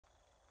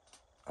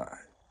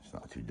Alright, it's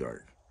not too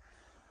dark.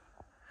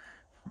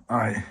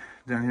 Alright,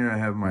 down here I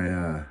have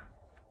my,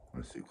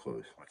 let's see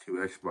close, my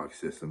two Xbox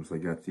systems. I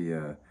got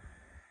the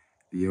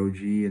OG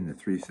and the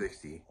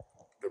 360.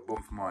 They're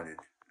both modded.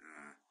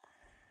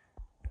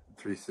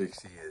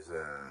 360 is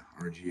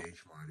RGH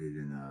modded,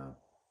 and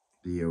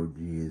the OG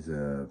is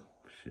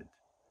shit.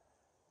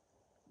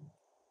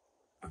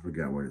 I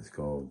forgot what it's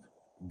called.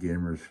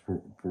 Gamers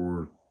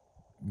for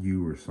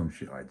you or some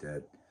shit like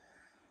that.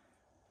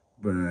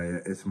 But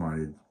it's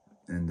modded,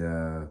 and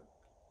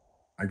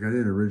I got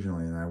it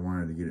originally, and I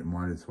wanted to get it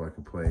modded so I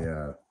could play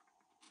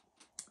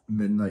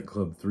Midnight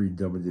Club 3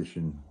 Dub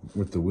Edition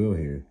with the wheel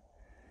here,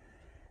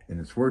 and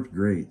it's worked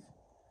great.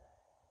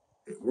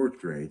 It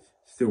worked great.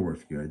 Still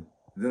works good.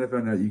 Then I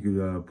found out you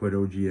could put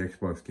OG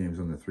Xbox games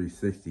on the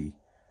 360,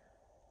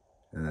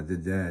 and I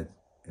did that,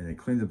 and it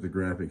cleaned up the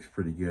graphics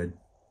pretty good.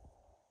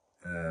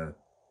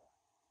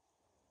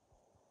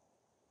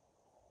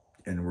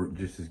 And it worked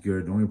just as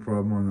good. The only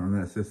problem on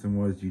that system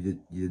was you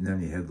didn't have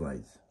any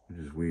headlights, which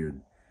is weird.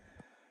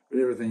 But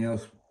everything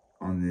else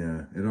on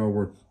the it all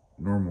worked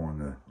normal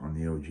on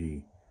the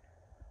OG.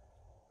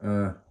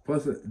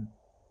 Plus,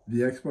 the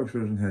Xbox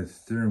version has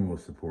steering wheel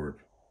support,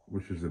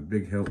 which was a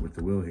big help with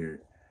the wheel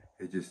here.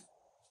 It just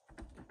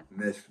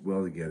meshed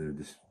well together.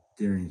 The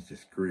steering's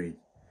just great.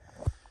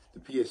 The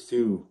PS2,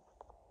 you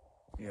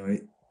know,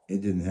 it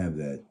didn't have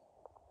that.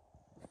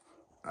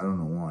 I don't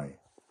know why.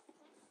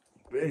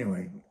 But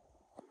anyway,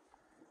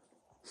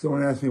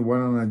 someone asked me why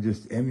don't I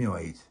just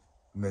emulate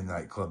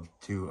Midnight Club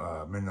 3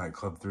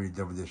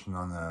 Dub Edition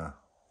on the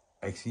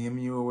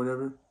XEMU or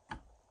whatever.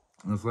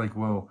 And it's like,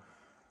 well,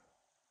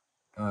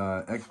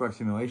 Xbox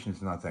emulation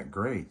is not that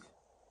great,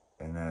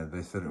 and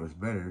they said it was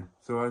better,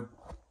 so I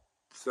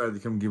decided to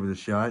come give it a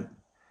shot.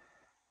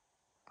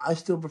 I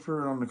still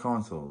prefer it on the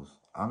consoles.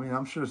 I mean,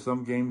 I'm sure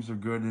some games are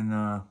good in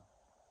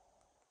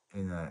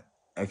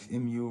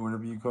XEMU or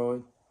whatever you call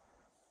it,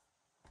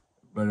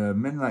 but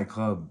Midnight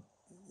Club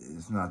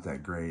is not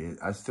that great.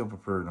 I still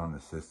prefer it on the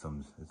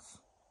systems. It's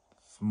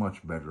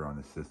much better on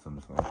the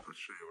systems. So let's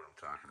show you what I'm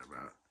talking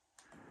about.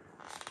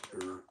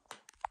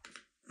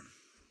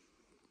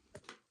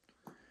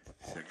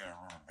 So I got a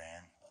rubber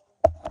band.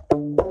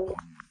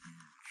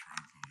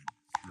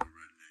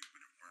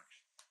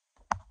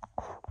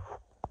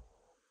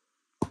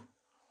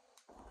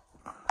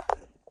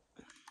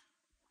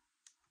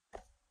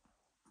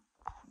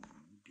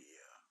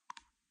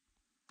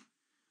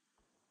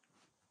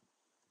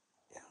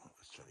 Yeah,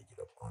 let's try to get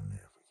up on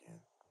there if we can.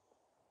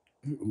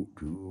 Ooh,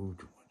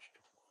 too much.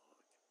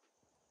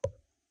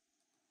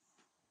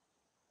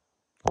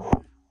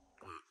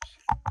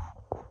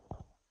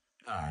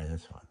 Alright,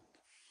 that's fine.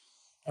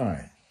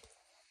 Alright.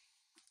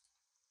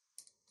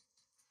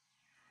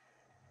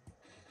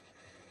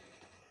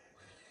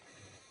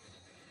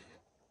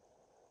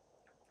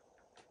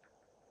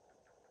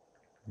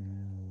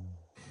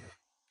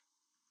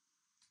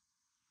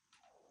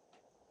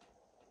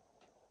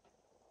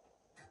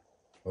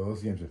 Well,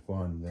 those games are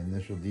fun. The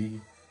Initial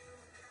D,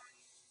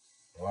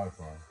 a lot of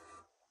fun.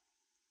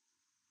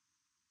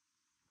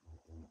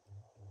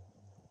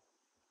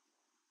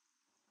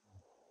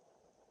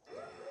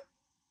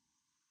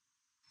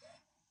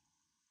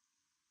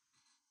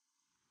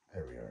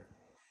 There we are.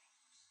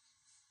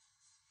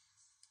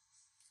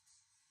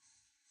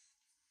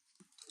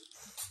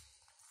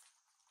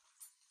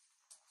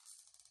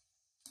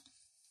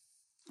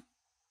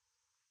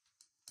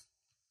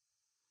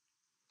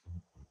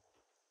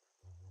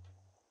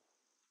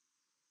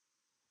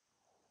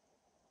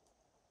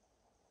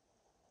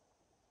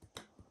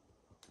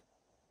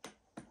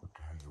 What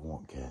the hell you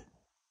want, cat?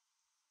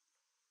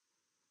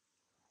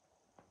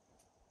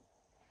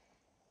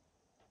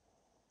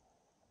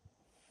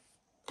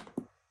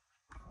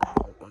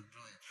 I'd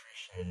really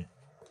appreciate it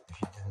if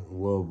you didn't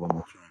love on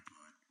the tripod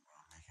while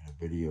I'm making a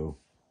video.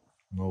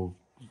 No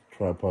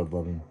tripod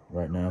loving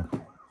right now.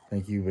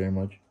 Thank you very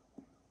much.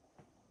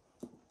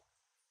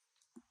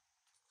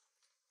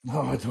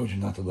 No, I told you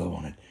not to love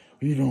on it.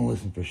 You don't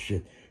listen for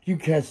shit. You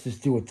cats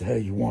just do what the hell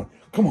you want.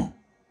 Come on.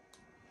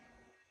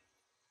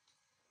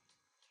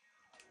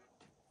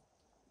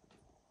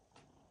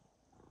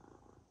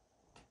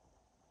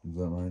 Is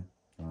that right?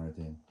 All right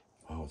then.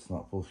 Oh, it's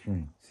not full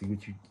screen. See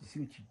what you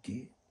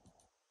did?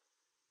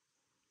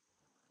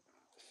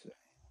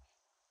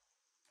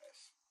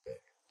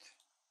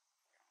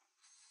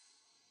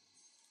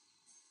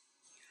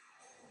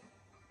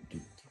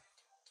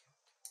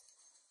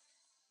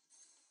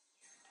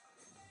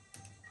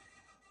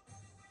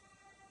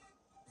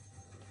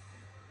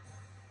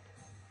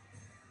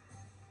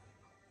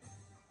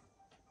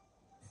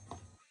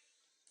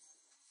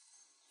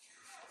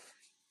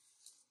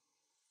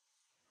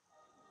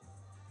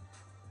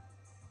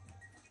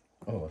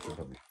 Oh, I should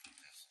probably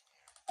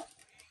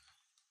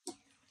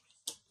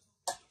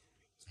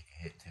take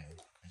a hit too,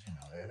 because you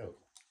know that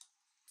helps.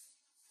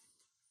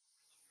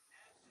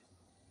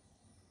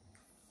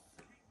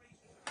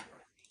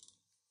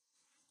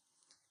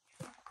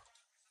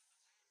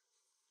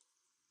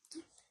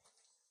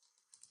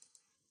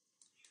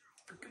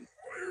 Freaking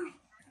wires.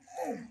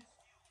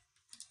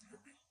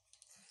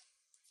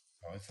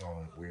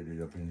 all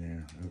weirded up in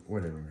there.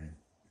 Whatever, man.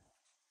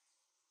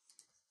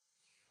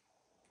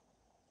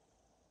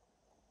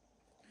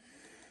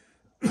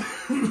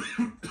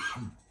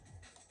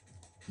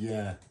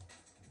 Yeah,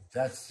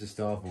 that's just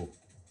awful.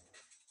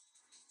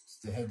 It's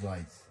the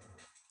headlights.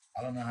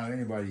 I don't know how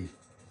anybody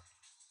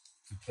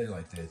can play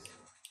like this.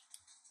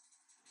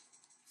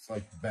 It's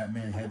like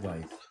Batman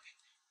headlights.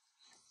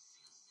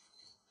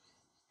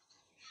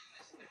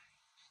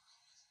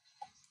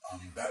 I'm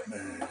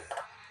Batman.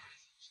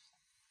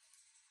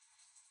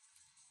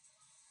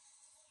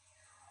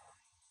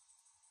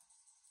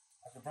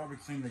 I could probably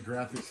clean the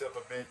graphics up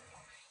a bit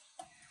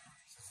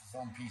since it's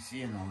on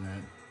PC and all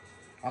that.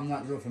 I'm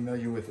not real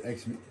familiar with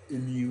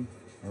XEMU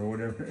or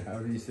whatever,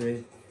 however you say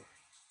it.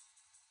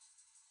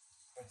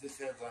 But this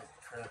headlight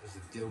crap is a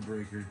deal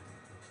breaker.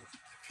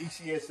 The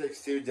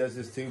PCSX2 does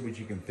this too, but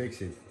you can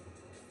fix it.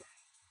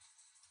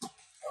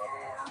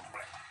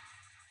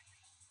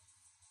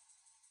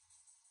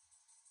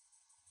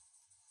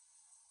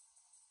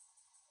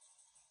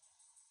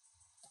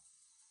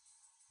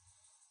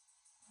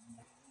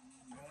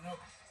 Going up.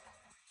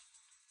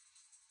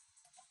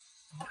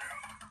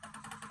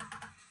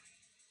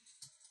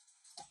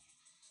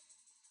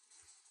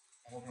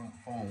 I hope I'm not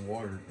falling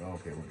water. Oh,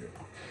 okay, we're good.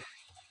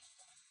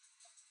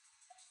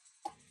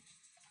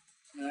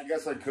 I mean, I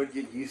guess I could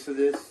get used to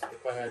this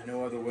if I had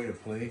no other way to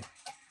play,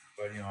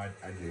 but you know, I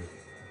do.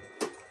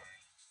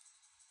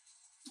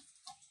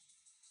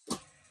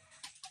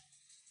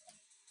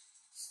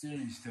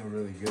 Steering's still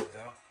really good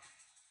though.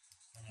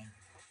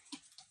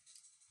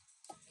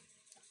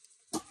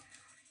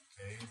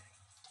 Okay.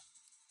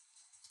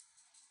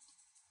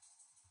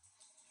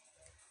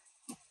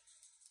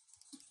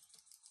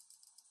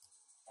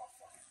 Oh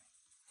fuck.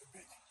 Good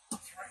bitch.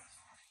 That's right.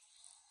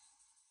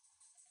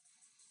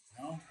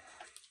 No?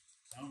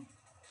 No?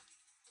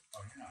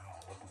 Oh, you're not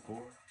all looking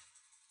for it.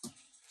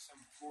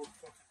 Some poor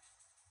fucking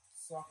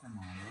soccer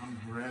mom. I'm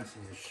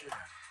harassing the shit out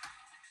of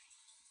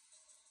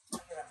you.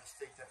 I'm gonna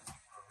mistake that for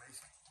a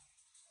race.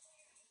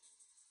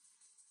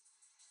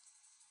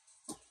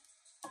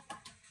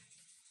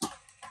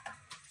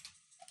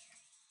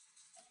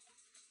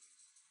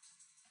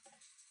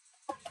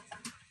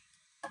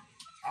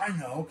 I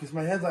know, because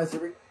my headlights are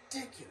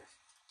ridiculous.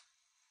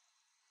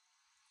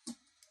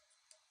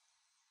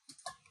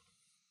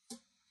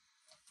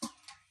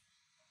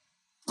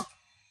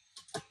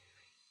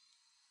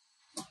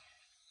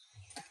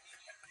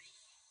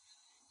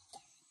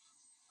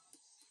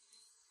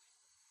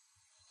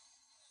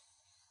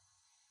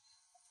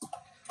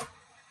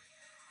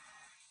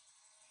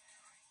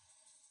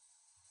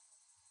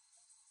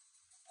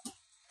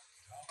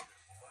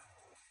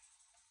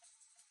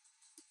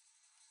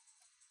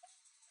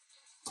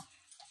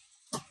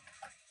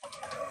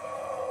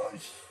 Oh,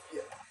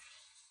 shit.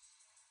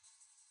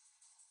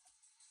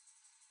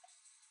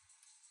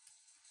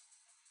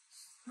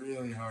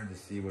 Really hard to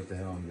see what the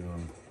hell I'm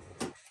doing.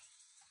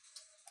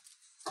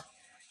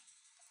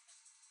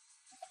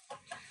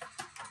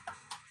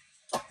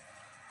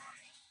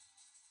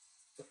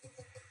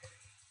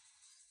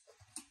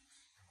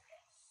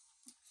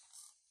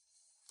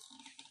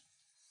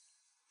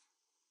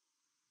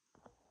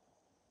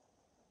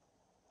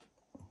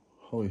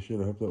 Holy shit,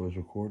 I hope that was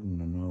recording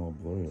and not all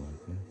blurry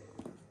like that.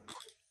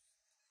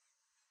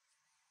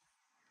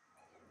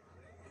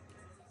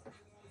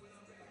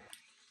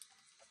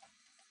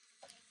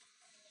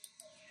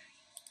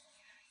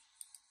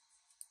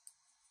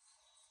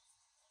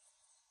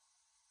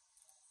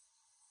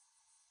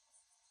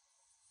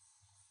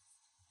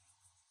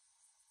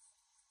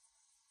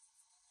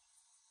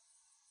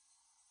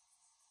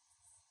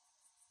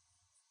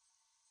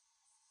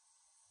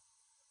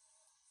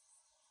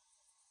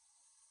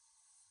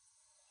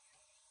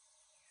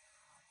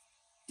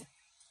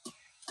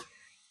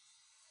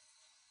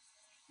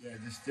 Yeah,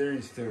 the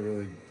steering's still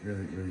really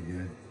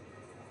good.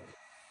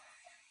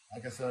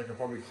 Like I said, I could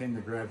probably clean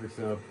the graphics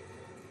up.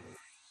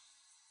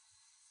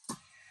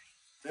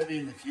 Maybe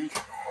in the future.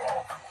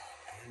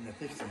 And to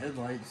fix the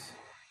headlights,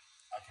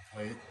 I can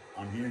play it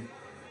on here.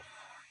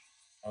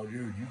 Oh,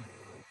 dude, you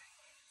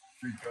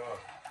freak out.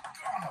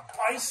 On a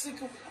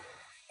bicycle?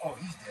 Oh,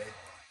 he's dead.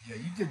 Yeah,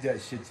 you did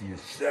that shit to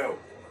yourself.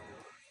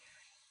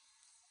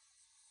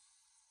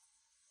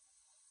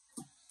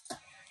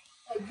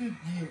 I did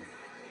you.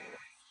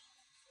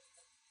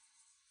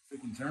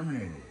 Freaking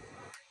Terminator.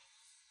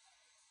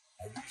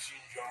 Have you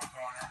seen John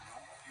Connor?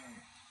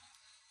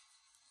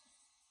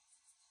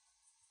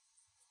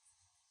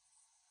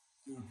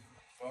 Dude,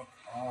 fuck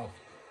off.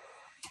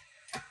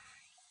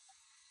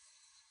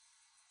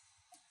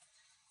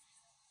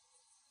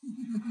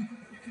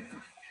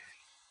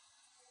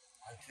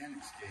 I can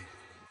escape,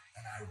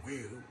 and I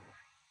will.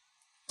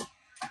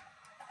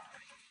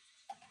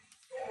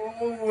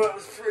 Oh, that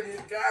was pretty.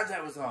 God,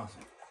 that was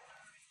awesome.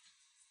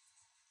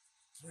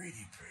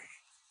 Pretty.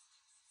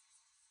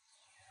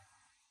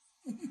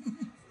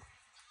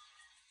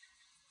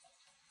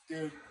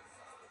 Dude,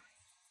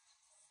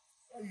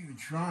 why are you even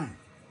trying?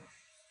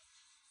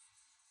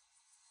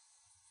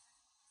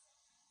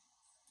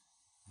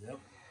 Yep.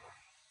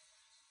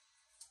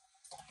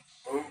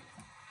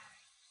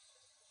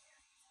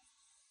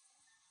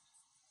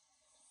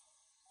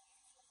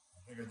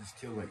 just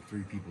killed like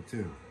 3 people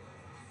too.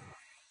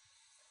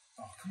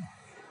 Oh, come on.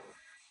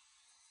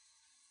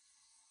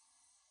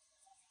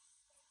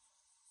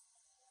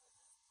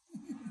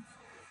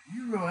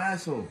 You real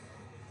asshole.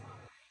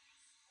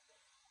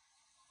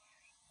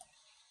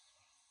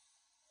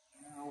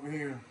 Over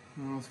here.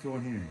 Oh, let's go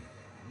in here.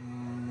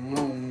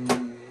 No,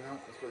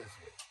 let's go this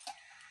way.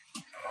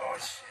 Oh,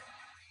 shit.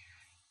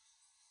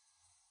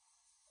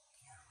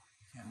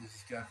 Can't lose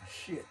this guy for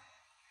shit.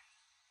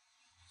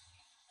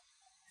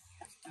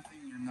 Good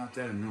thing you're not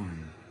that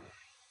annoying.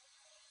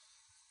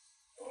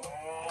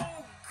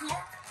 Oh,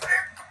 God.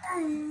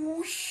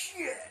 Oh,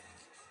 shit.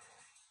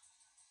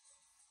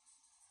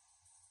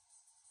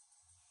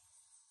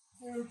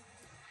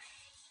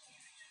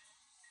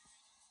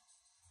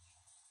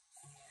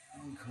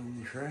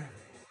 Oncoming traffic.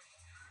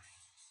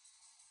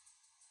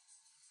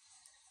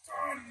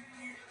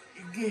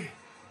 Again.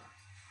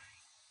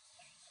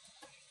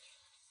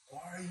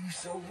 Why are you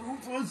so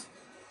ruthless?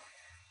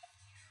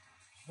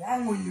 What's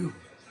wrong with you?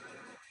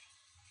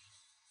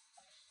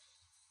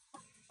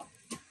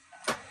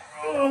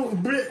 Oh,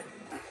 bleh.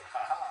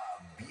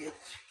 Haha,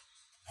 bitch.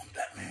 I'm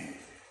Batman.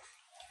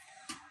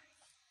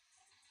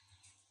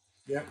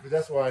 Yeah, but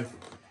that's why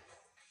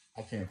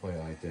I can't play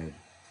like that.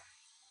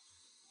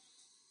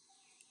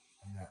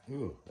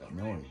 Ooh, that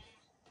noise.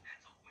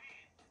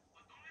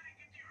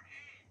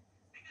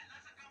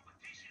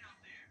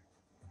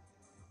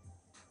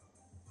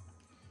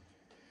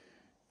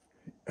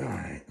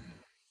 Alright.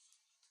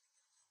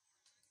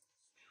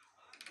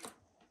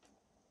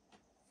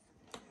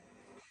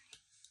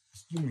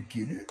 You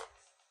get it?